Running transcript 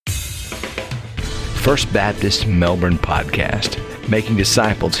First Baptist Melbourne podcast, making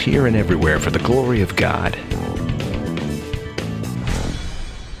disciples here and everywhere for the glory of God. If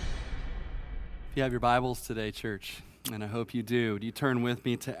you have your Bibles today, church, and I hope you do you turn with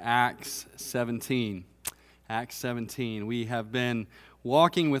me to Acts 17? Acts 17. We have been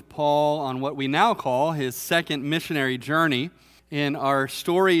walking with Paul on what we now call his second missionary journey. In our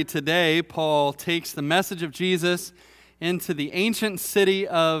story today, Paul takes the message of Jesus into the ancient city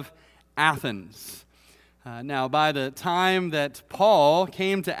of Athens. Now, by the time that Paul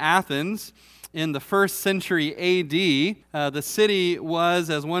came to Athens in the 1st century A.D., the city was,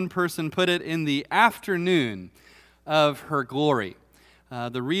 as one person put it, in the afternoon of her glory.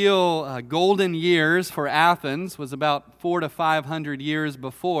 The real golden years for Athens was about 400 to 500 years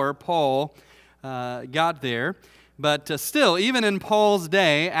before Paul got there. But still, even in Paul's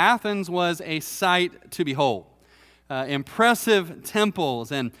day, Athens was a sight to behold. Impressive temples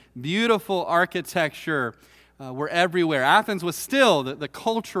and beautiful architecture were everywhere. Athens was still the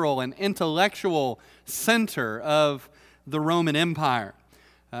cultural and intellectual center of the Roman Empire.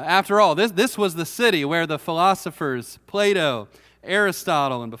 After all, this was the city where the philosophers Plato,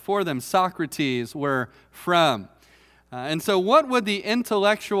 Aristotle, and before them Socrates were from. And so what would the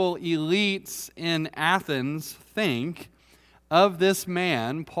intellectual elites in Athens think of this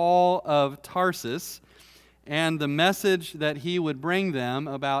man, Paul of Tarsus, and the message that he would bring them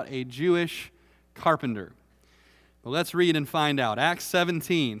about a Jewish carpenter? Well, let's read and find out. Acts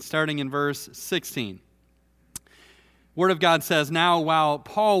 17, starting in verse 16. Word of God says, "Now while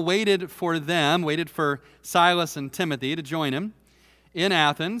Paul waited for Silas and Timothy to join him in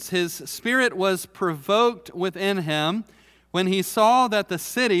Athens, his spirit was provoked within him when he saw that the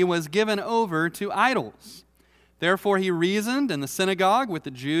city was given over to idols. Therefore he reasoned in the synagogue with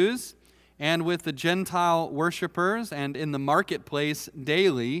the Jews and with the Gentile worshipers, and in the marketplace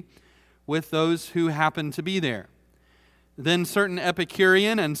daily with those who happened to be there. Then certain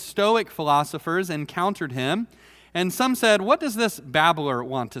Epicurean and Stoic philosophers encountered him, and some said, 'What does this babbler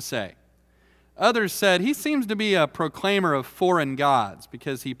want to say?' Others said, 'He seems to be a proclaimer of foreign gods,'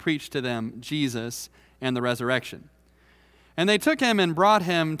 because he preached to them Jesus and the resurrection. And they took him and brought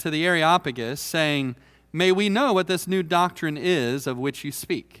him to the Areopagus, saying, 'May we know what this new doctrine is of which you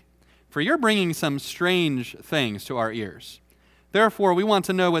speak? For you're bringing some strange things to our ears. Therefore, we want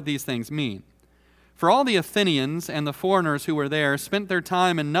to know what these things mean.' For all the Athenians and the foreigners who were there spent their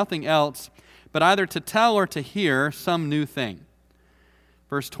time in nothing else but either to tell or to hear some new thing."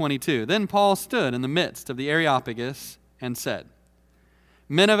 Verse 22, "Then Paul stood in the midst of the Areopagus and said,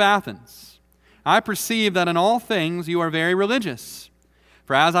 'Men of Athens, I perceive that in all things you are very religious.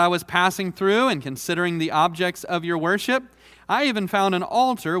 For as I was passing through and considering the objects of your worship, I even found an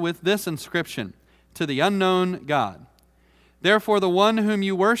altar with this inscription, "To the unknown God." Therefore the one whom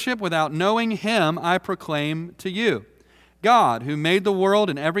you worship without knowing him I proclaim to you, God, who made the world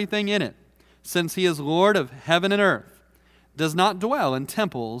and everything in it, since he is Lord of heaven and earth, does not dwell in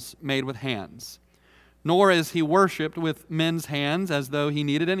temples made with hands, nor is he worshipped with men's hands as though he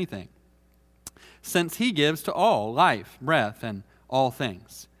needed anything, since he gives to all life, breath, and all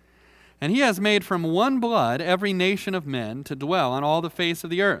things. And he has made from one blood every nation of men to dwell on all the face of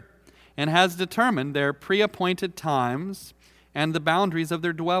the earth, and has determined their pre-appointed times and the boundaries of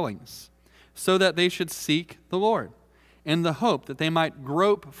their dwellings, so that they should seek the Lord, in the hope that they might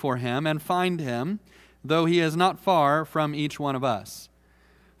grope for him and find him, though he is not far from each one of us.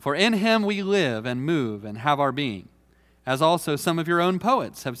 For in him we live and move and have our being, as also some of your own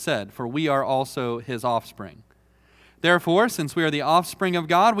poets have said, for we are also his offspring. Therefore, since we are the offspring of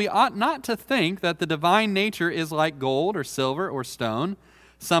God, we ought not to think that the divine nature is like gold or silver or stone,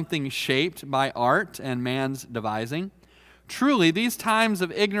 something shaped by art and man's devising. Truly, these times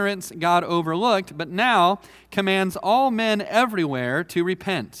of ignorance God overlooked, but now commands all men everywhere to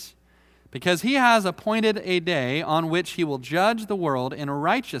repent, because he has appointed a day on which he will judge the world in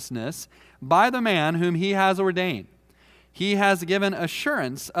righteousness by the man whom he has ordained. He has given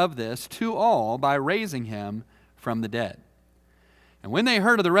assurance of this to all by raising him from the dead." And when they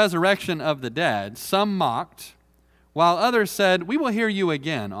heard of the resurrection of the dead, some mocked, while others said, "We will hear you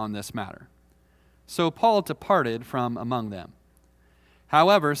again on this matter." So Paul departed from among them.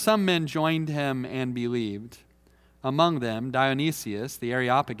 However, some men joined him and believed, among them Dionysius the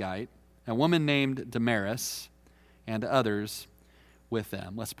Areopagite, a woman named Damaris, and others with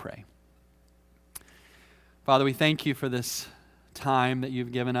them. Let's pray. Father, we thank you for this time that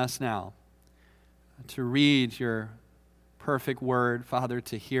you've given us now to read your perfect word, Father,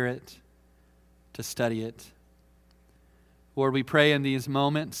 to hear it, to study it. Lord, we pray in these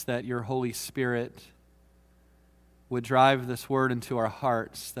moments that your Holy Spirit would drive this word into our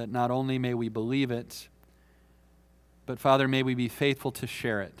hearts, that not only may we believe it, but Father, may we be faithful to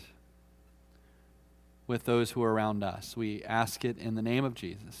share it with those who are around us. We ask it in the name of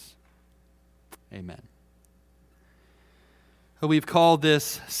Jesus. Amen. We've called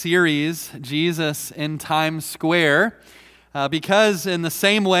this series Jesus in Times Square because in the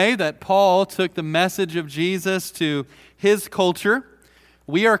same way that Paul took the message of Jesus to his culture,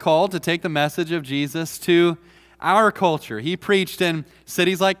 we are called to take the message of Jesus to our culture. He preached in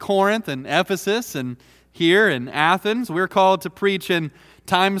cities like Corinth and Ephesus, and here in Athens. We're called to preach in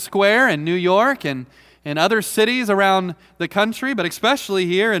Times Square in New York and in other cities around the country, but especially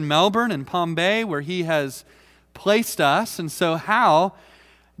here in Melbourne and Palm Bay, where he has placed us. And so how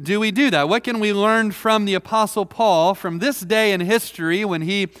do we do that? What can we learn from the Apostle Paul from this day in history when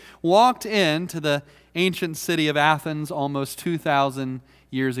he walked into the ancient city of Athens almost 2,000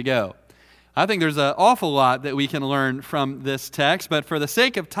 years ago? I think there's an awful lot that we can learn from this text, but for the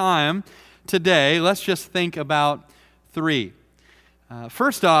sake of time today, let's just think about three.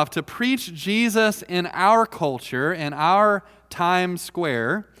 First off, to preach Jesus in our culture, in our Times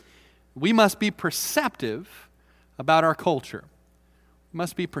Square, we must be perceptive about our culture. We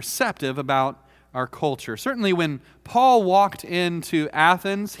must be perceptive about our culture. Certainly when Paul walked into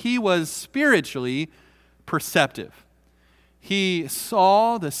Athens, he was spiritually perceptive. He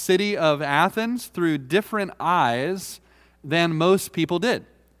saw the city of Athens through different eyes than most people did.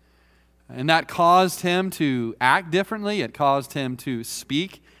 And that caused him to act differently. It caused him to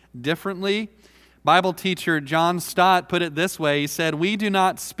speak differently. Bible teacher John Stott put it this way. He said, "We do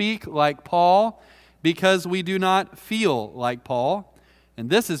not speak like Paul because we do not feel like Paul.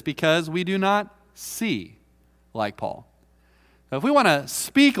 And this is because we do not see like Paul." If we want to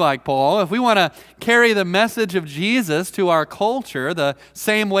speak like Paul, if we want to carry the message of Jesus to our culture the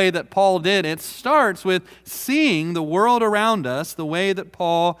same way that Paul did, it starts with seeing the world around us the way that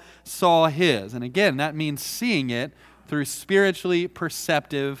Paul saw his. And again, that means seeing it through spiritually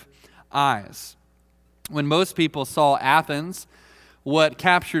perceptive eyes. When most people saw Athens, what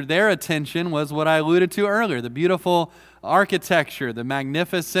captured their attention was what I alluded to earlier, the beautiful architecture, the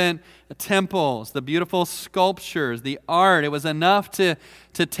magnificent temples, the beautiful sculptures, the art. It was enough to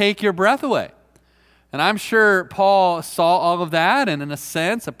take your breath away. And I'm sure Paul saw all of that and in a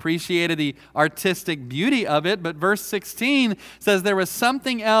sense appreciated the artistic beauty of it. But verse 16 says there was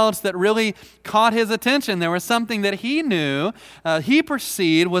something else that really caught his attention. There was something that he knew, he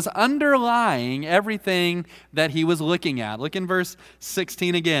perceived was underlying everything that he was looking at. Look in verse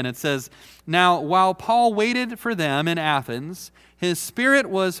 16 again. It says, "Now while Paul waited for them in Athens, his spirit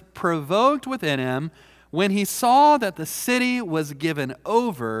was provoked within him when he saw that the city was given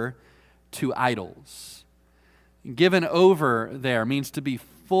over to idols." Given over there means to be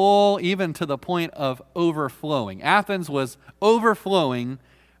full, even to the point of overflowing. Athens was overflowing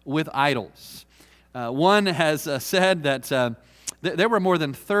with idols. One has said that there were more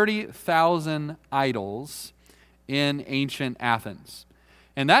than 30,000 idols in ancient Athens.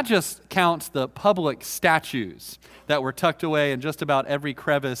 And that just counts the public statues that were tucked away in just about every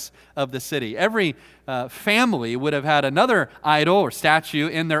crevice of the city. Every family would have had another idol or statue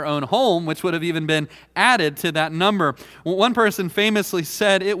in their own home, which would have even been added to that number. One person famously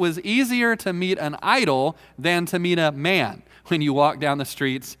said it was easier to meet an idol than to meet a man when you walk down the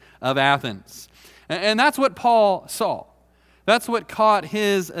streets of Athens. And that's what Paul saw. That's what caught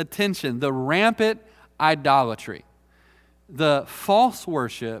his attention, the rampant idolatry, the false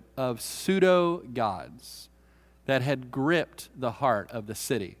worship of pseudo-gods that had gripped the heart of the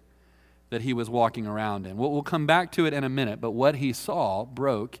city that he was walking around in. We'll come back to it in a minute, but what he saw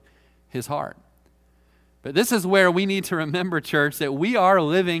broke his heart. But this is where we need to remember, church, that we are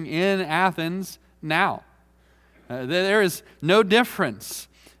living in Athens now. There is no difference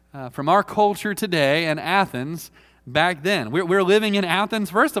from our culture today and Athens back then. We're living in Athens,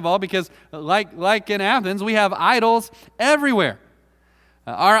 first of all, because like in Athens, we have idols everywhere.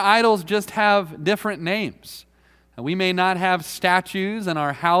 Our idols just have different names. We may not have statues in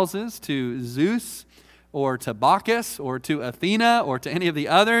our houses to Zeus or to Bacchus or to Athena or to any of the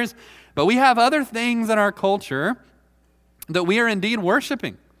others, but we have other things in our culture that we are indeed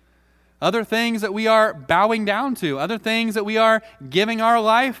worshiping. Other things that we are bowing down to, other things that we are giving our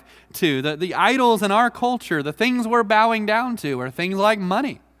life to. The idols in our culture, the things we're bowing down to are things like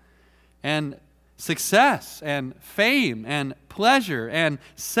money and success and fame and pleasure and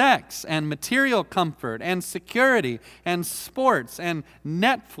sex and material comfort and security and sports and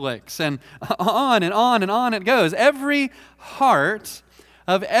Netflix and on and on and on it goes. Every heart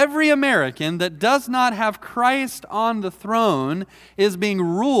of every American that does not have Christ on the throne is being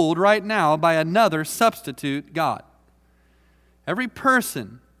ruled right now by another substitute God. Every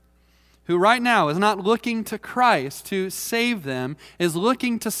person who right now is not looking to Christ to save them is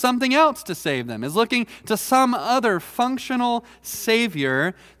looking to something else to save them, is looking to some other functional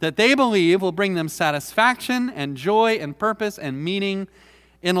Savior that they believe will bring them satisfaction and joy and purpose and meaning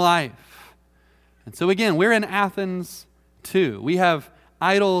in life. And so again, we're in Athens too. We have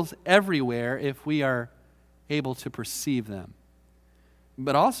idols everywhere if we are able to perceive them.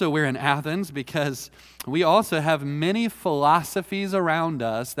 But also we're in Athens because we also have many philosophies around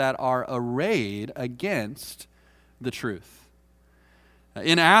us that are arrayed against the truth.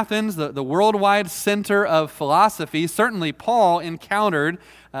 In Athens, the worldwide center of philosophy, certainly Paul encountered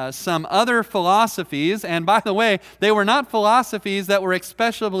some other philosophies, and by the way, they were not philosophies that were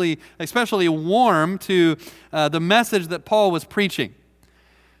especially warm to the message that Paul was preaching.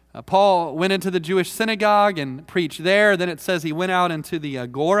 Paul went into the Jewish synagogue and preached there. Then it says he went out into the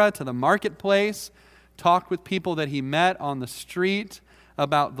agora, to the marketplace, talked with people that he met on the street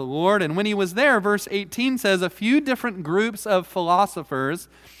about the Lord. And when he was there, verse 18 says, a few different groups of philosophers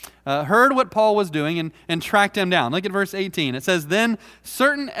heard what Paul was doing and tracked him down. Look at verse 18. It says, then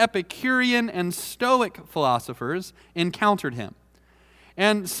certain Epicurean and Stoic philosophers encountered him.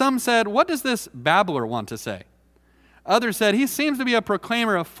 And some said, what does this babbler want to say? Others said, he seems to be a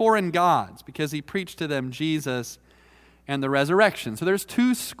proclaimer of foreign gods because he preached to them Jesus and the resurrection. So there's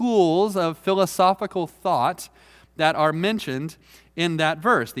two schools of philosophical thought that are mentioned in that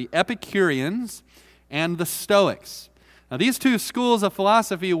verse, the Epicureans and the Stoics. Now these two schools of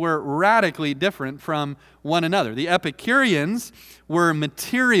philosophy were radically different from one another. The Epicureans were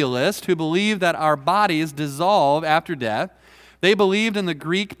materialists who believed that our bodies dissolve after death. They believed in the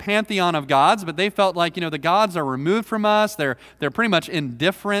Greek pantheon of gods, but they felt like, the gods are removed from us. They're pretty much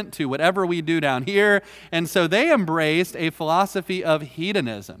indifferent to whatever we do down here. And so they embraced a philosophy of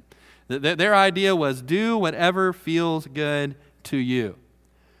hedonism. Their idea was do whatever feels good to you.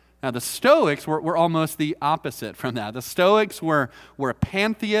 Now, the Stoics were almost the opposite from that. The Stoics were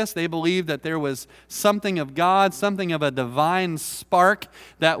pantheists. They believed that there was something of God, something of a divine spark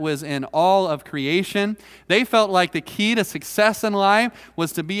that was in all of creation. They felt like the key to success in life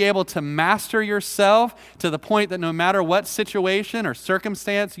was to be able to master yourself to the point that no matter what situation or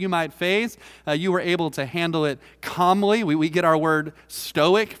circumstance you might face, you were able to handle it calmly. We get our word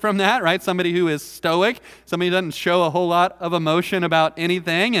stoic from that, right? Somebody who is stoic, somebody who doesn't show a whole lot of emotion about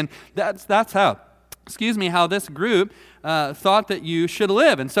anything. And that's how this group thought that you should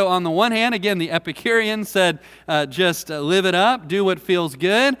live. And so on the one hand, again, the Epicureans said, just live it up, do what feels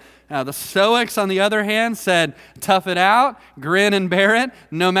good. The Stoics, on the other hand, said, tough it out, grin and bear it,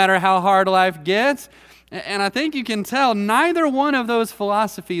 no matter how hard life gets. And I think you can tell neither one of those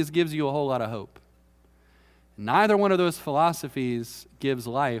philosophies gives you a whole lot of hope. Neither one of those philosophies gives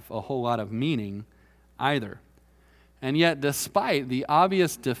life a whole lot of meaning either. And yet, despite the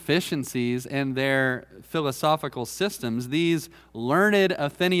obvious deficiencies in their philosophical systems, these learned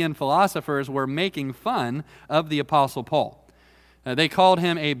Athenian philosophers were making fun of the Apostle Paul. They called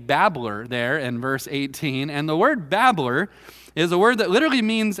him a babbler there in verse 18, and the word babbler is a word that literally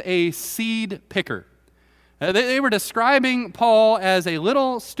means a seed picker. They were describing Paul as a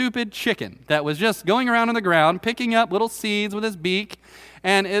little stupid chicken that was just going around on the ground, picking up little seeds with his beak.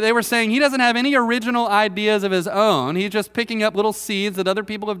 And they were saying he doesn't have any original ideas of his own. He's just picking up little seeds that other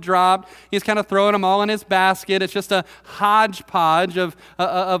people have dropped. He's kind of throwing them all in his basket. It's just a hodgepodge of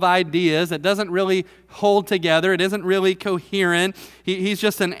ideas that doesn't really hold together. It isn't really coherent. He's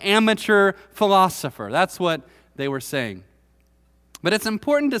just an amateur philosopher. That's what they were saying. But it's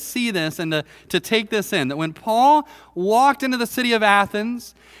important to see this and to take this in, that when Paul walked into the city of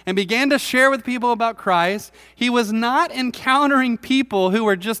Athens and began to share with people about Christ, he was not encountering people who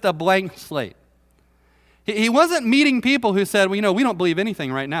were just a blank slate. He wasn't meeting people who said, well, we don't believe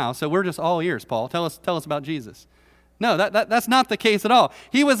anything right now, so we're just all ears, Paul. Tell us about Jesus. No, that's not the case at all.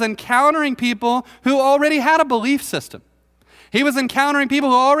 He was encountering people who already had a belief system. He was encountering people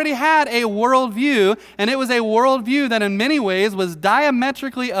who already had a worldview, and it was a worldview that in many ways was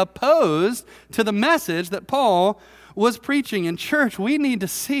diametrically opposed to the message that Paul was preaching. In church, we need to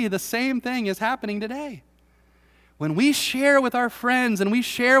see the same thing is happening today. When we share with our friends and we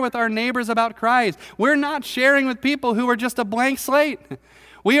share with our neighbors about Christ, we're not sharing with people who are just a blank slate.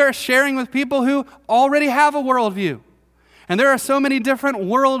 We are sharing with people who already have a worldview. And there are so many different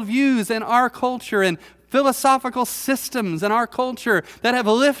worldviews in our culture and philosophical systems in our culture that have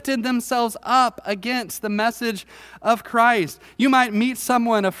lifted themselves up against the message of Christ. You might meet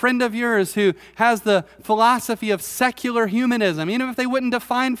someone, a friend of yours, who has the philosophy of secular humanism, even if they wouldn't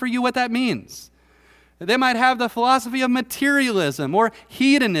define for you what that means. They might have the philosophy of materialism or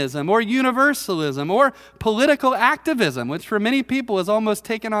hedonism or universalism or political activism, which for many people has almost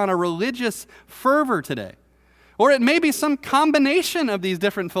taken on a religious fervor today. Or it may be some combination of these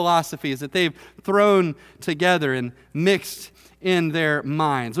different philosophies that they've thrown together and mixed in their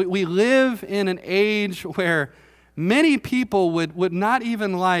minds. We live in an age where many people would not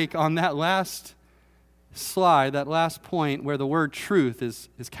even like on that last slide, that last point where the word truth is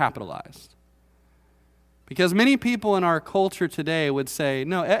capitalized. Because many people in our culture today would say,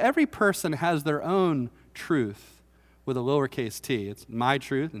 no, every person has their own truth with a lowercase t. It's my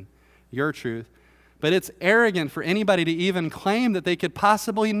truth and your truth. But it's arrogant for anybody to even claim that they could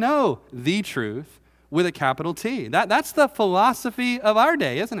possibly know the truth with a capital T. That's the philosophy of our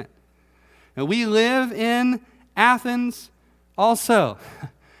day, isn't it? And we live in Athens also,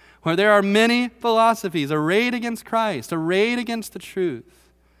 where there are many philosophies arrayed against Christ, arrayed against the truth,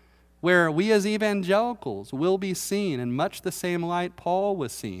 where we as evangelicals will be seen in much the same light Paul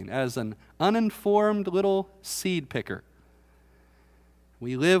was seen, as an uninformed little seed picker.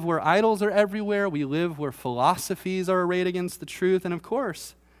 We live where idols are everywhere. We live where philosophies are arrayed against the truth. And of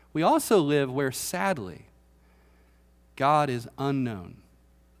course, we also live where, sadly, God is unknown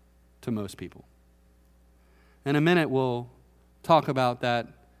to most people. In a minute, we'll talk about that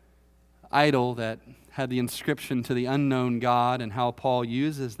idol that had the inscription to the unknown God and how Paul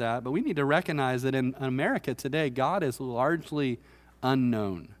uses that. But we need to recognize that in America today, God is largely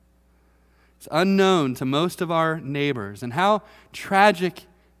unknown. It's unknown to most of our neighbors. And how tragic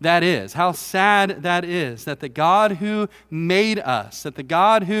that is, how sad that is, that the God who made us, that the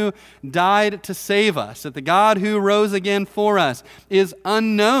God who died to save us, that the God who rose again for us is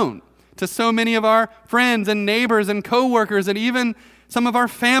unknown to so many of our friends and neighbors and coworkers and even some of our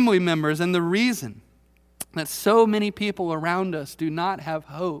family members. And the reason that so many people around us do not have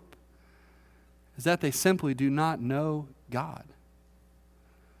hope is that they simply do not know God.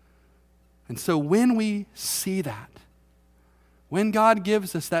 And so when we see that, when God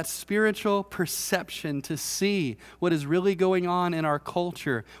gives us that spiritual perception to see what is really going on in our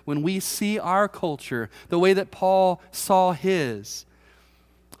culture, when we see our culture the way that Paul saw his,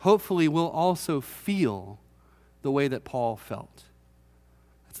 hopefully we'll also feel the way that Paul felt.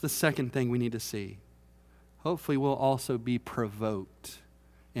 That's the second thing we need to see. Hopefully we'll also be provoked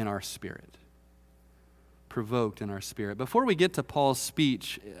in our spirit. Provoked in our spirit. Before we get to Paul's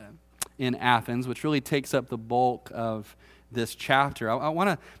speech in Athens, which really takes up the bulk of this chapter, I want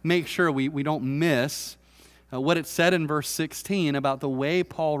to make sure we don't miss what it said in verse 16 about the way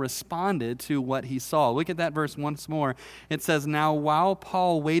Paul responded to what he saw. Look at that verse once more. It says, "Now while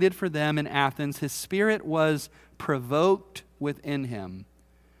Paul waited for them in Athens, his spirit was provoked within him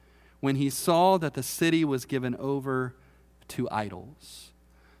when he saw that the city was given over to idols."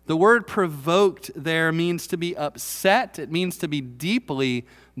 The word provoked there means to be upset. It means to be deeply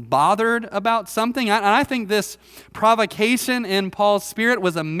bothered about something. And I think this provocation in Paul's spirit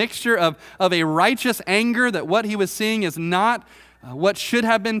was a mixture of a righteous anger that what he was seeing is not what should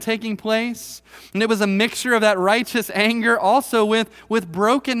have been taking place. And it was a mixture of that righteous anger also with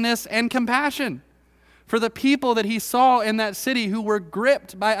brokenness and compassion for the people that he saw in that city who were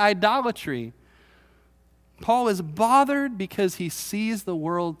gripped by idolatry. Paul is bothered because he sees the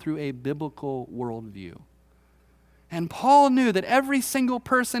world through a biblical worldview. And Paul knew that every single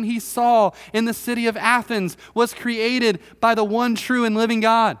person he saw in the city of Athens was created by the one true and living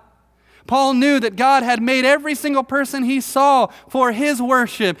God. Paul knew that God had made every single person he saw for his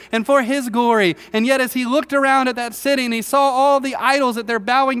worship and for his glory. And yet as he looked around at that city and he saw all the idols that they're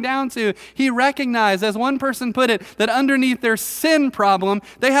bowing down to, he recognized, as one person put it, that underneath their sin problem,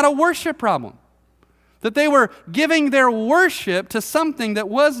 they had a worship problem. That they were giving their worship to something that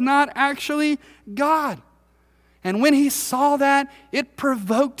was not actually God. And when he saw that, it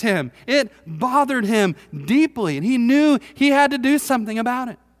provoked him. It bothered him deeply. And he knew he had to do something about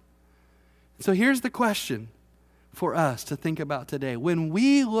it. So here's the question for us to think about today. When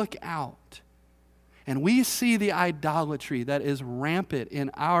we look out and we see the idolatry that is rampant in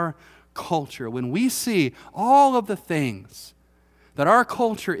our culture, when we see all of the things that our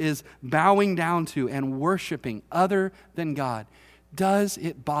culture is bowing down to and worshiping other than God, does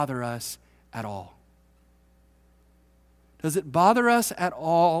it bother us at all? Does it bother us at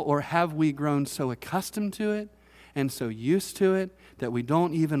all, or have we grown so accustomed to it and so used to it that we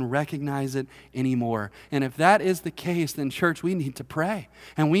don't even recognize it anymore? And if that is the case, then church, we need to pray.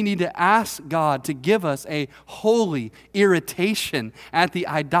 And we need to ask God to give us a holy irritation at the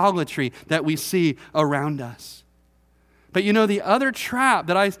idolatry that we see around us. But you know, the other trap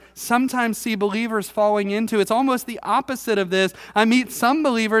that I sometimes see believers falling into, it's almost the opposite of this. I meet some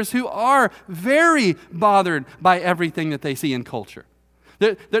believers who are very bothered by everything that they see in culture.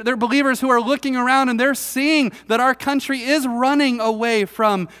 They're believers who are looking around and they're seeing that our country is running away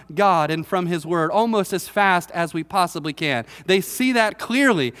from God and from His Word almost as fast as we possibly can. They see that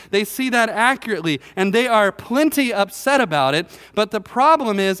clearly. They see that accurately, and they are plenty upset about it. But the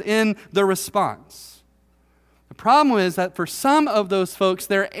problem is in the response. The problem is that for some of those folks,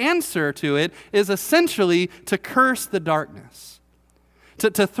 their answer to it is essentially to curse the darkness.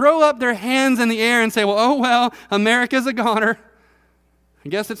 To throw up their hands in the air and say, well, America's a goner. I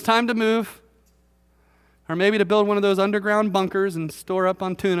guess it's time to move. Or maybe to build one of those underground bunkers and store up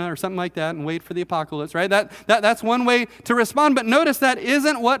on tuna or something like that and wait for the apocalypse, right? That's one way to respond. But notice that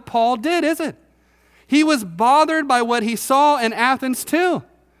isn't what Paul did, is it? He was bothered by what he saw in Athens too.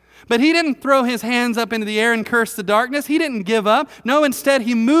 But he didn't throw his hands up into the air and curse the darkness. He didn't give up. No, instead,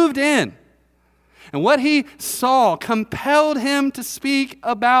 he moved in. And what he saw compelled him to speak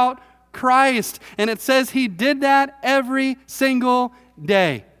about Christ. And it says he did that every single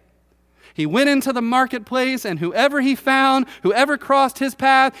day. He went into the marketplace, and whoever he found, whoever crossed his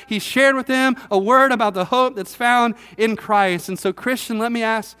path, he shared with them a word about the hope that's found in Christ. And so, Christian, let me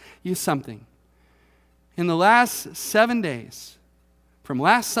ask you something. In the last 7 days, from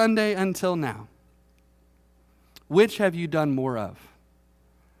last Sunday until now, which have you done more of?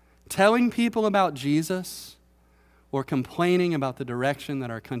 Telling people about Jesus or complaining about the direction that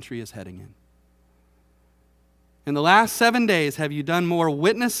our country is heading in? In the last 7 days, have you done more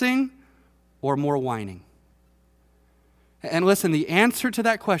witnessing or more whining? And listen, the answer to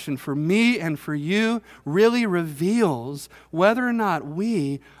that question for me and for you really reveals whether or not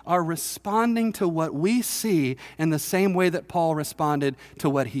we are responding to what we see in the same way that Paul responded to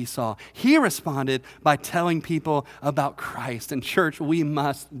what he saw. He responded by telling people about Christ. And church, we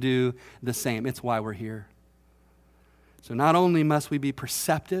must do the same. It's why we're here. So not only must we be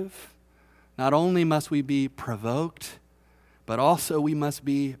perceptive, not only must we be provoked, but also we must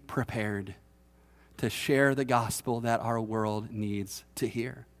be prepared to share the gospel that our world needs to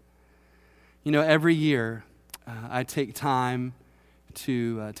hear. You know, every year I take time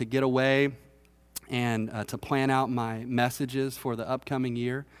to get away and to plan out my messages for the upcoming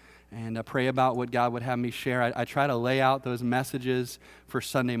year and pray about what God would have me share. I try to lay out those messages for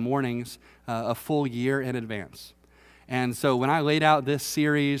Sunday mornings a full year in advance. And so when I laid out this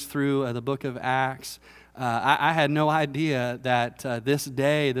series through the book of Acts, I had no idea that this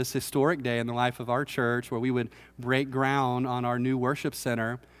day, this historic day in the life of our church, where we would break ground on our new worship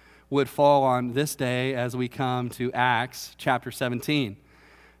center, would fall on this day as we come to Acts chapter 17.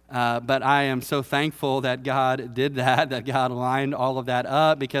 But I am so thankful that God did that God lined all of that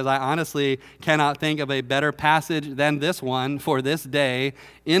up, because I honestly cannot think of a better passage than this one for this day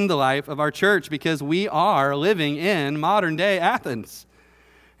in the life of our church, because we are living in modern day Athens.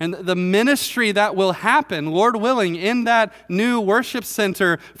 And the ministry that will happen, Lord willing, in that new worship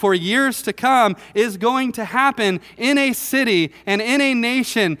center for years to come is going to happen in a city and in a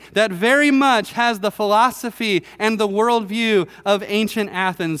nation that very much has the philosophy and the worldview of ancient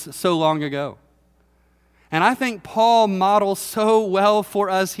Athens so long ago. And I think Paul models so well for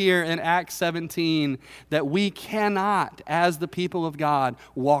us here in Acts 17 that we cannot, as the people of God,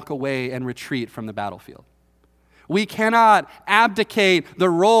 walk away and retreat from the battlefield. We cannot abdicate the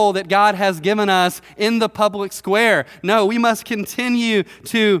role that God has given us in the public square. No, we must continue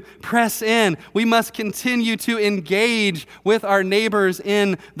to press in. We must continue to engage with our neighbors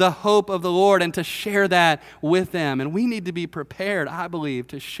in the hope of the Lord and to share that with them. And we need to be prepared, I believe,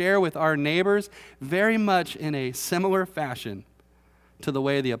 to share with our neighbors very much in a similar fashion to the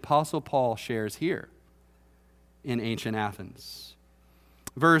way the Apostle Paul shares here in ancient Athens.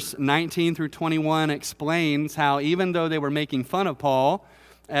 Verse 19 through 21 explains how even though they were making fun of Paul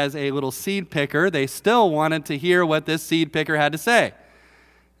as a little seed picker, they still wanted to hear what this seed picker had to say.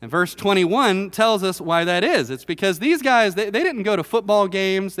 And verse 21 tells us why that is. It's because these guys, they didn't go to football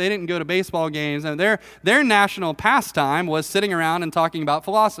games, they didn't go to baseball games, and their national pastime was sitting around and talking about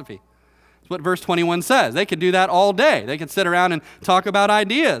philosophy. That's what verse 21 says. They could do that all day. They could sit around and talk about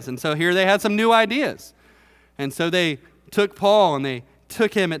ideas. And so here they had some new ideas. And so they took Paul and they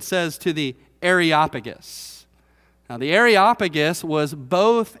took him, it says, to the Areopagus. Now, the Areopagus was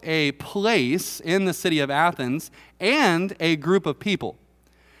both a place in the city of Athens and a group of people.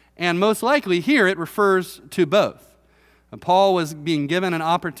 And most likely here it refers to both. Paul was being given an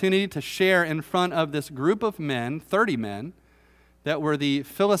opportunity to share in front of this group of men, 30 men, that were the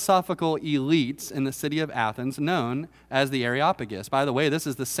philosophical elites in the city of Athens, known as the Areopagus. By the way, this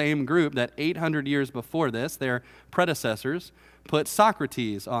is the same group that 800 years before this, their predecessors, put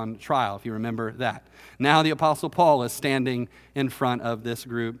Socrates on trial, if you remember that. Now the Apostle Paul is standing in front of this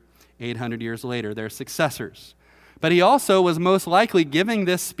group 800 years later, their successors. But he also was most likely giving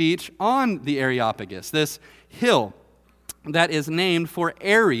this speech on the Areopagus, this hill that is named for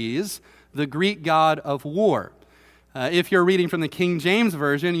Ares, the Greek god of war. If you're reading from the King James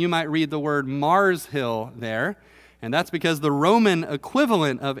Version, you might read the word Mars Hill there, and that's because the Roman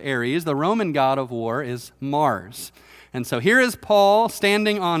equivalent of Ares, the Roman god of war, is Mars. And so here is Paul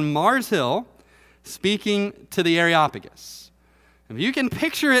standing on Mars Hill, speaking to the Areopagus. If you can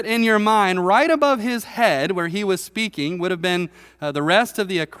picture it in your mind, right above his head where he was speaking would have been the rest of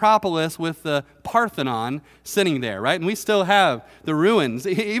the Acropolis with the Parthenon sitting there, right? And we still have the ruins.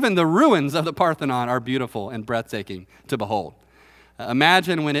 Even the ruins of the Parthenon are beautiful and breathtaking to behold.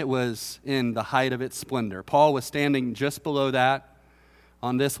 Imagine when it was in the height of its splendor. Paul was standing just below that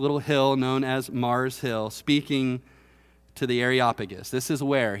on this little hill known as Mars Hill, speaking to the Areopagus. This is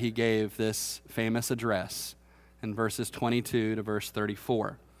where he gave this famous address in verses 22 to verse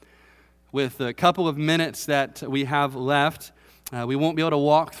 34. With a couple of minutes that we have left, we won't be able to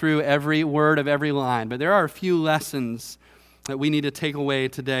walk through every word of every line, but there are a few lessons that we need to take away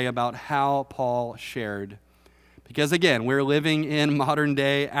today about how Paul shared. Because again, we're living in modern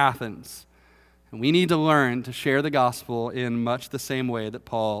day Athens, and we need to learn to share the gospel in much the same way that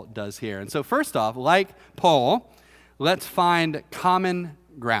Paul does here. And so first off, like Paul, let's find common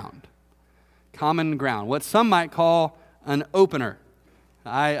ground. Common ground, what some might call an opener.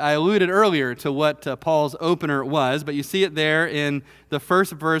 I alluded earlier to what Paul's opener was, but you see it there in the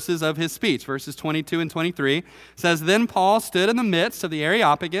first verses of his speech. Verses 22 and 23 it says, "Then Paul stood in the midst of the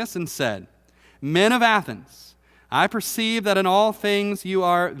Areopagus and said, 'Men of Athens, I perceive that in all things you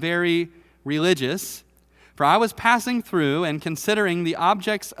are very religious. For I was passing through and considering the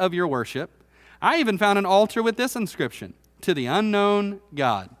objects of your worship. I even found an altar with this inscription, to the unknown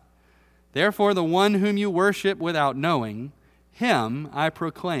God. Therefore, the one whom you worship without knowing, him I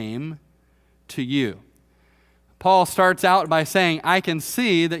proclaim to you.'" Paul starts out by saying, I can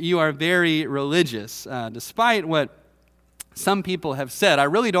see that you are very religious. Despite what some people have said, I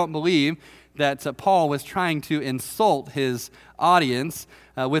really don't believe that Paul was trying to insult his audience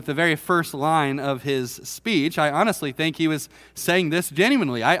with the very first line of his speech. I honestly think he was saying this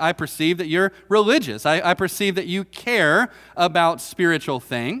genuinely. I perceive that you're religious. I perceive that you care about spiritual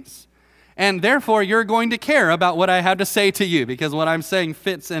things. And therefore, you're going to care about what I have to say to you, because what I'm saying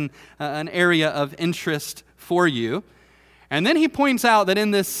fits in an area of interest for you. And then he points out that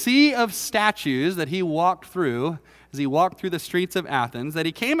in this sea of statues that he walked through, as he walked through the streets of Athens, that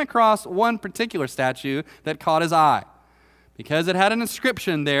he came across one particular statue that caught his eye, because it had an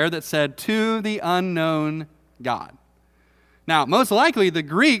inscription there that said, "To the unknown God." Now, most likely the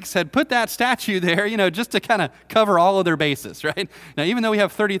Greeks had put that statue there, just to kind of cover all of their bases, right? Now, even though we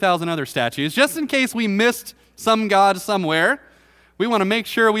have 30,000 other statues, just in case we missed some god somewhere, we want to make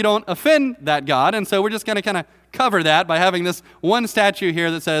sure we don't offend that god, and so we're just going to kind of cover that by having this one statue here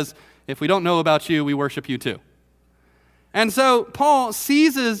that says, if we don't know about you, we worship you too. And so Paul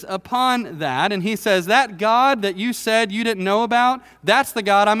seizes upon that, and he says, that God that you said you didn't know about, that's the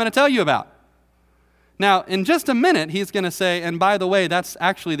God I'm going to tell you about. Now, in just a minute, he's going to say, and by the way, that's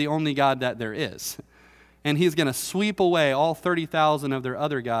actually the only God that there is. And he's going to sweep away all 30,000 of their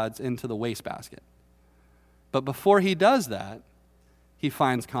other gods into the wastebasket. But before he does that, he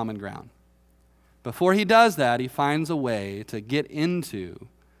finds common ground. Before he does that, he finds a way to get into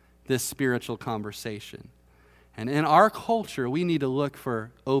this spiritual conversation. And in our culture, we need to look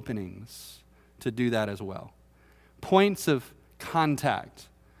for openings to do that as well. Points of contact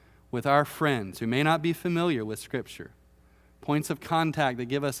with our friends who may not be familiar with Scripture. Points of contact that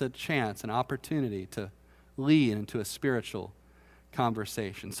give us a chance, an opportunity to lead into a spiritual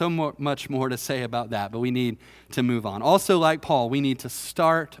conversation. So much more to say about that, but we need to move on. Also, like Paul, we need to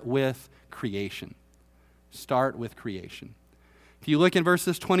start with creation. Start with creation. If you look in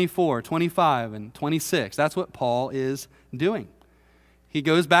verses 24, 25, and 26, that's what Paul is doing. He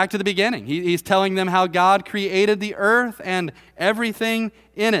goes back to the beginning. He's telling them how God created the earth and everything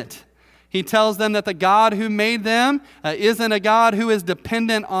in it. He tells them that the God who made them isn't a God who is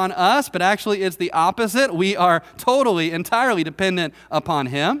dependent on us, but actually it's the opposite. We are totally, entirely dependent upon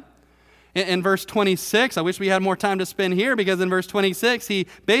Him. In verse 26, I wish we had more time to spend here, because in verse 26, he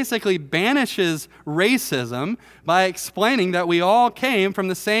basically banishes racism by explaining that we all came from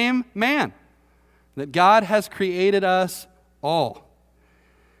the same man, that God has created us all.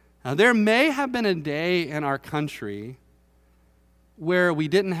 Now, there may have been a day in our country where we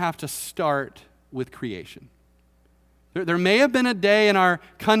didn't have to start with creation. There may have been a day in our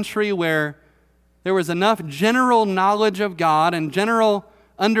country where there was enough general knowledge of God and general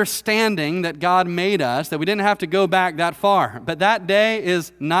understanding that God made us that we didn't have to go back that far. But that day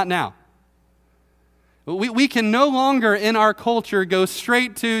is not now. We can no longer in our culture go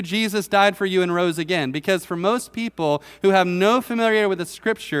straight to Jesus died for you and rose again, because for most people who have no familiarity with the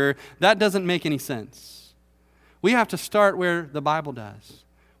Scripture, that doesn't make any sense. We have to start where the Bible does.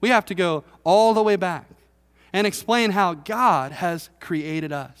 We have to go all the way back and explain how God has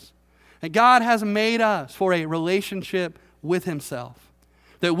created us. That God has made us for a relationship with Himself.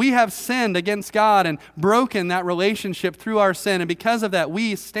 That we have sinned against God and broken that relationship through our sin. And because of that,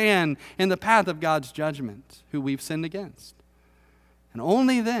 we stand in the path of God's judgment, who we've sinned against. And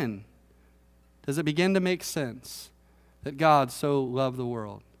only then does it begin to make sense that God so loved the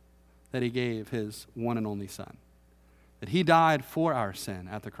world that He gave His one and only Son. That He died for our sin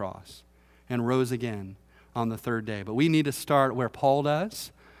at the cross and rose again on the third day. But we need to start where Paul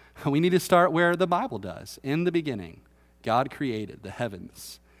does. We need to start where the Bible does. In the beginning, God created the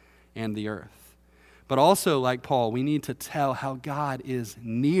heavens and the earth. But also, like Paul, we need to tell how God is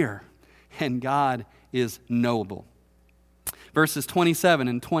near and God is knowable. Verses 27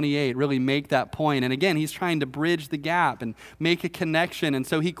 and 28 really make that point. And again, he's trying to bridge the gap and make a connection. And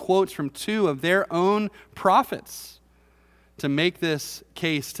so he quotes from two of their own prophets to make this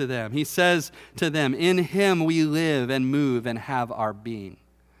case to them. He says to them, "In Him we live and move and have our being."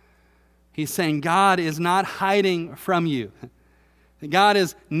 He's saying God is not hiding from you. God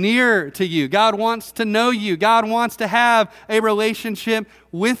is near to you. God wants to know you. God wants to have a relationship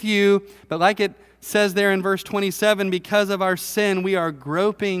with you. But like it says there in verse 27, because of our sin, we are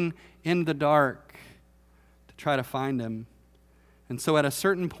groping in the dark to try to find Him. And so at a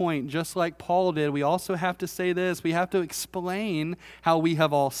certain point, just like Paul did, we also have to say this. We have to explain how we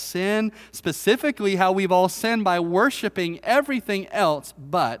have all sinned, specifically how we've all sinned by worshiping everything else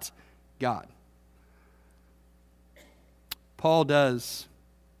but God. Paul does,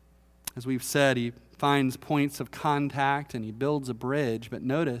 as we've said, he finds points of contact and he builds a bridge, but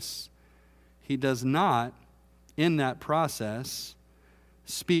notice he does not, in that process,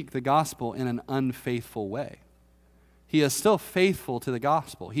 speak the gospel in an unfaithful way. He is still faithful to the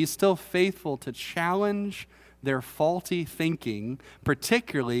gospel. He's still faithful to challenge their faulty thinking,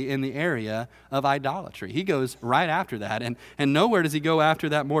 particularly in the area of idolatry. He goes right after that, and nowhere does he go after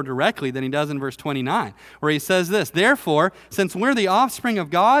that more directly than he does in verse 29, where he says this, "Therefore, since we're the offspring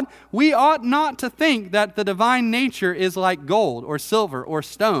of God, we ought not to think that the divine nature is like gold or silver or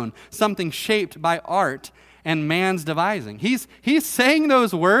stone, something shaped by art and man's devising." He's saying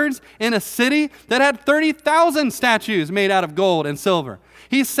those words in a city that had 30,000 statues made out of gold and silver.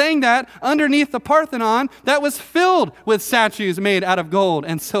 He's saying that underneath the Parthenon that was filled with statues made out of gold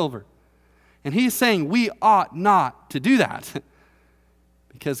and silver. And he's saying we ought not to do that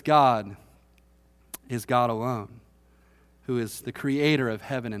because God is God alone, who is the creator of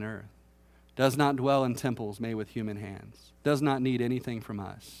heaven and earth, does not dwell in temples made with human hands, does not need anything from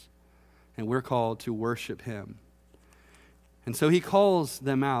us. And we're called to worship Him. And so he calls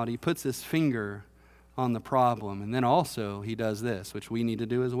them out. He puts his finger on the problem. And then also he does this, which we need to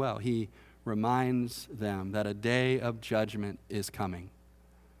do as well. He reminds them that a day of judgment is coming.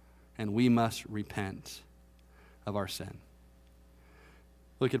 And we must repent of our sin.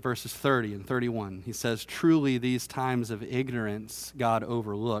 Look at verses 30 and 31. He says, "Truly these times of ignorance God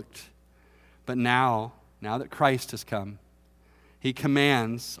overlooked. But now that Christ has come, He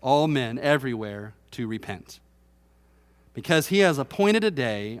commands all men everywhere to repent, because He has appointed a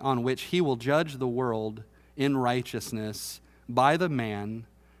day on which He will judge the world in righteousness by the man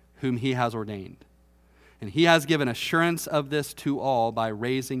whom He has ordained. And He has given assurance of this to all by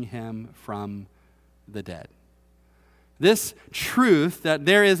raising Him from the dead." This truth that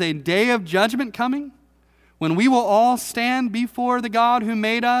there is a day of judgment coming, when we will all stand before the God who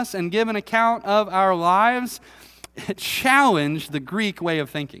made us and give an account of our lives, it challenged the Greek way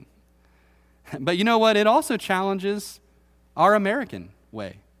of thinking. But you know what? It also challenges our American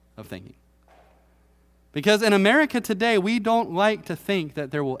way of thinking. Because in America today, we don't like to think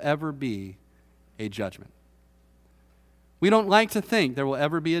that there will ever be a judgment. We don't like to think there will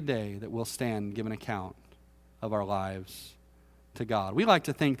ever be a day that we'll stand and give an account of our lives to God. We like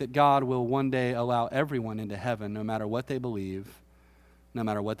to think that God will one day allow everyone into heaven, no matter what they believe, no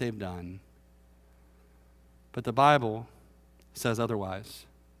matter what they've done. But the Bible says otherwise.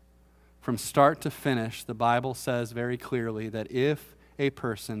 From start to finish, the Bible says very clearly that if a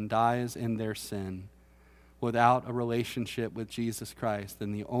person dies in their sin without a relationship with Jesus Christ,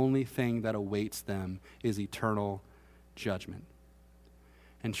 then the only thing that awaits them is eternal judgment.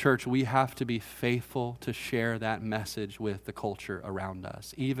 And church, we have to be faithful to share that message with the culture around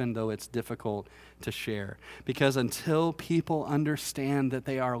us, even though it's difficult to share. Because until people understand that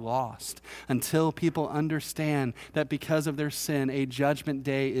they are lost, until people understand that because of their sin, a judgment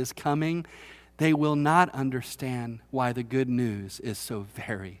day is coming, they will not understand why the good news is so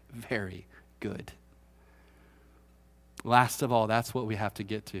very, very good. Last of all, that's what we have to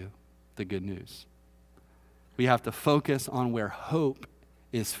get to, the good news. We have to focus on where hope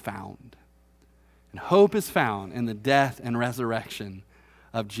is found. And hope is found in the death and resurrection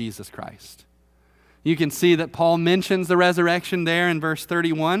of Jesus Christ. You can see that Paul mentions the resurrection there in verse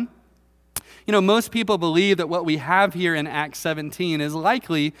 31. You know, most people believe that what we have here in Acts 17 is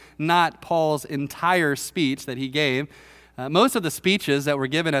likely not Paul's entire speech that he gave. Most of the speeches that were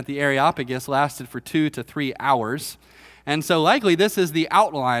given at the Areopagus lasted for 2 to 3 hours. And so likely this is the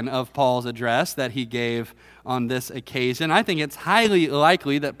outline of Paul's address that he gave on this occasion. I think it's highly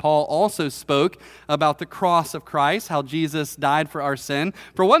likely that Paul also spoke about the cross of Christ, how Jesus died for our sin.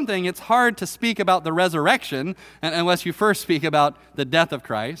 For one thing, it's hard to speak about the resurrection unless you first speak about the death of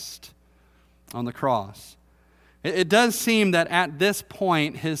Christ on the cross. It does seem that at this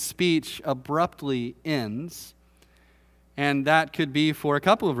point his speech abruptly ends. And that could be for a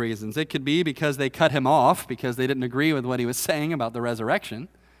couple of reasons. It could be because they cut him off because they didn't agree with what he was saying about the resurrection.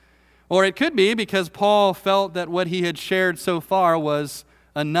 Or it could be because Paul felt that what he had shared so far was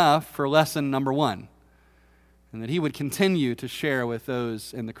enough for lesson number 1, and that he would continue to share with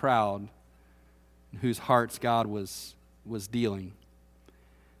those in the crowd whose hearts God was dealing.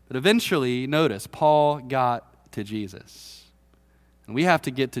 But eventually, notice, Paul got to Jesus. And we have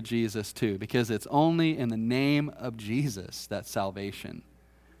to get to Jesus too, because it's only in the name of Jesus that salvation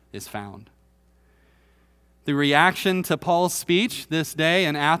is found. The reaction to Paul's speech this day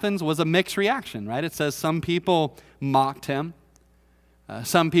in Athens was a mixed reaction, right? It says some people mocked him.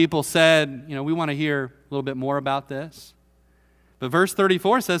 Some people said, we want to hear a little bit more about this. But verse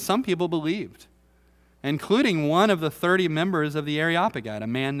 34 says some people believed, including one of the 30 members of the Areopagite, a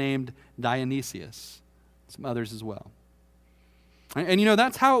man named Dionysius, some others as well. And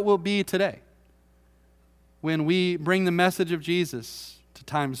that's how it will be today when we bring the message of Jesus to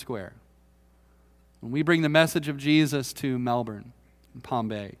Times Square, when we bring the message of Jesus to Melbourne and Palm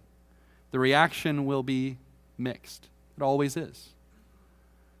Bay. The reaction will be mixed. It always is.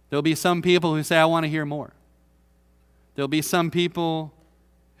 There'll be some people who say, I want to hear more. There'll be some people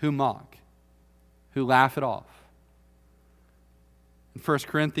who mock, who laugh it off. In 1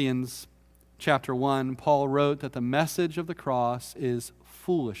 Corinthians chapter 1, Paul wrote that the message of the cross is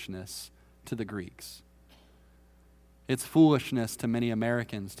foolishness to the Greeks. It's foolishness to many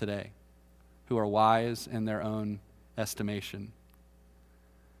Americans today who are wise in their own estimation.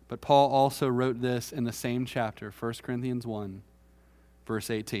 But Paul also wrote this in the same chapter, 1 Corinthians 1,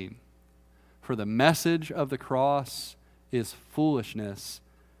 verse 18. For the message of the cross is foolishness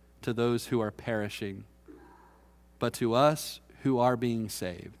to those who are perishing, but to us who are being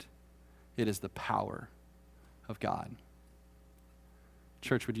saved, it is the power of God.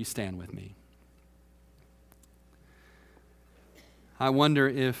 Church, would you stand with me? I wonder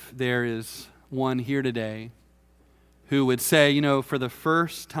if there is one here today who would say, for the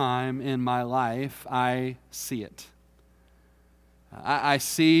first time in my life, I see it. I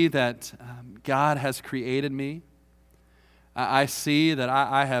see that God has created me. I see that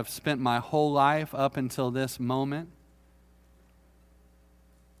I have spent my whole life up until this moment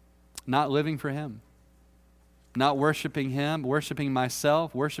not living for Him, not worshiping Him, worshiping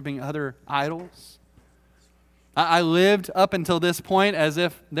myself, worshiping other idols. I lived up until this point as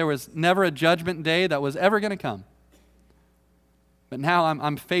if there was never a judgment day that was ever going to come. But now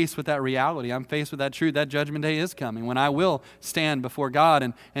I'm faced with that reality. I'm faced with that truth. That judgment day is coming when I will stand before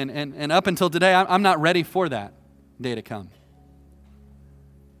God. And up until today, I'm not ready for that day to come.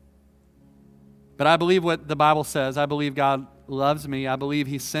 But I believe what the Bible says. I believe God loves me. I believe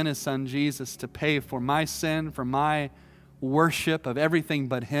He sent His Son Jesus to pay for my sin, for my worship of everything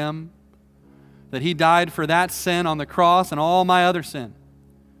but Him. That He died for that sin on the cross and all my other sin.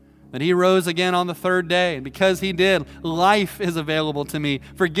 That He rose again on the third day. And because He did, life is available to me.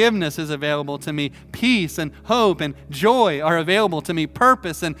 Forgiveness is available to me. Peace and hope and joy are available to me.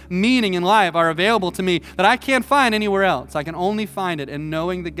 Purpose and meaning in life are available to me that I can't find anywhere else. I can only find it in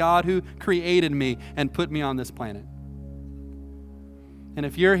knowing the God who created me and put me on this planet. And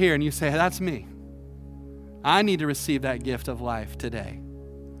if you're here and you say, that's me, I need to receive that gift of life today,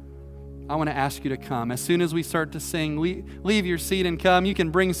 I want to ask you to come. As soon as we start to sing, leave your seat and come. You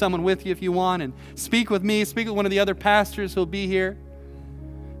can bring someone with you if you want and speak with me, speak with one of the other pastors who'll be here.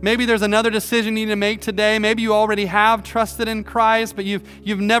 Maybe there's another decision you need to make today. Maybe you already have trusted in Christ, but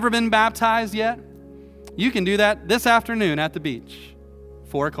you've never been baptized yet. You can do that this afternoon at the beach,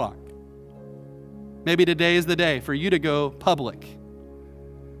 4 o'clock. Maybe today is the day for you to go public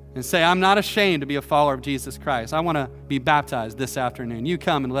and say, I'm not ashamed to be a follower of Jesus Christ. I want to be baptized this afternoon. You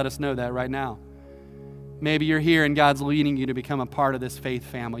come and let us know that right now. Maybe you're here and God's leading you to become a part of this faith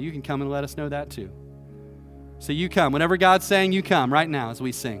family. You can come and let us know that too. So you come. Whatever God's saying, you come right now as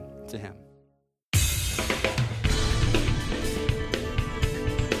we sing to Him.